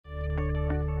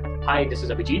Hi, this is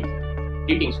Abhijit.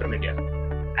 Greetings from India.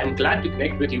 I'm glad to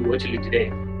connect with you virtually today.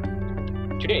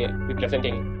 Today, we're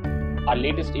presenting our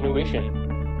latest innovation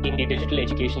in the digital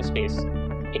education space,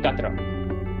 ekatra,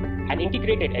 an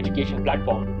integrated education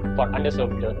platform for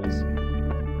underserved learners.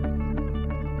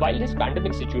 While this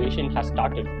pandemic situation has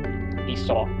started, we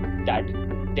saw that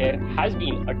there has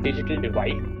been a digital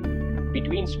divide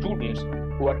between students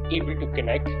who are able to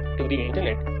connect to the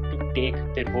internet to take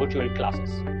their virtual classes.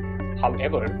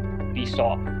 However, we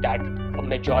saw that a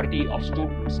majority of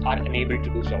students are unable to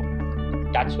do so.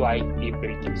 That's why we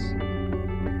built this.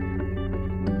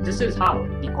 This is how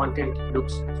the content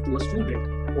looks to a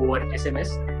student over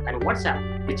SMS and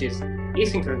WhatsApp, which is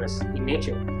asynchronous in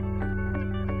nature.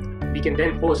 We can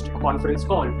then host a conference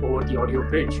call over the audio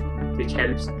bridge, which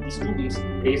helps the students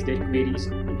raise their queries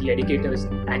to the educators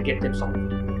and get them solved.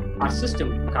 Our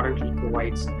system currently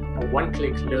provides a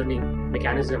one-click learning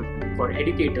mechanism for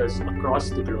educators across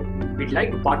the globe. We'd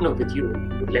like to partner with you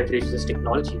to leverage this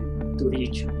technology to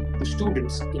reach the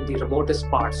students in the remotest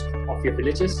parts of your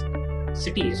villages,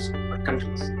 cities, or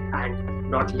countries, and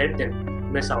not let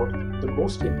them miss out the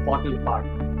most important part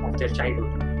of their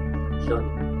childhood,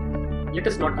 learning. Let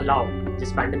us not allow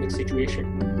this pandemic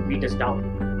situation to beat us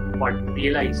down, but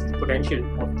realize the potential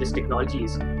of these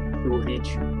technologies to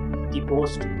reach the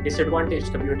most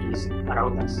disadvantaged communities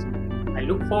around us. I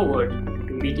look forward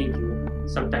to meeting you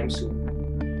sometime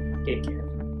soon. Take care.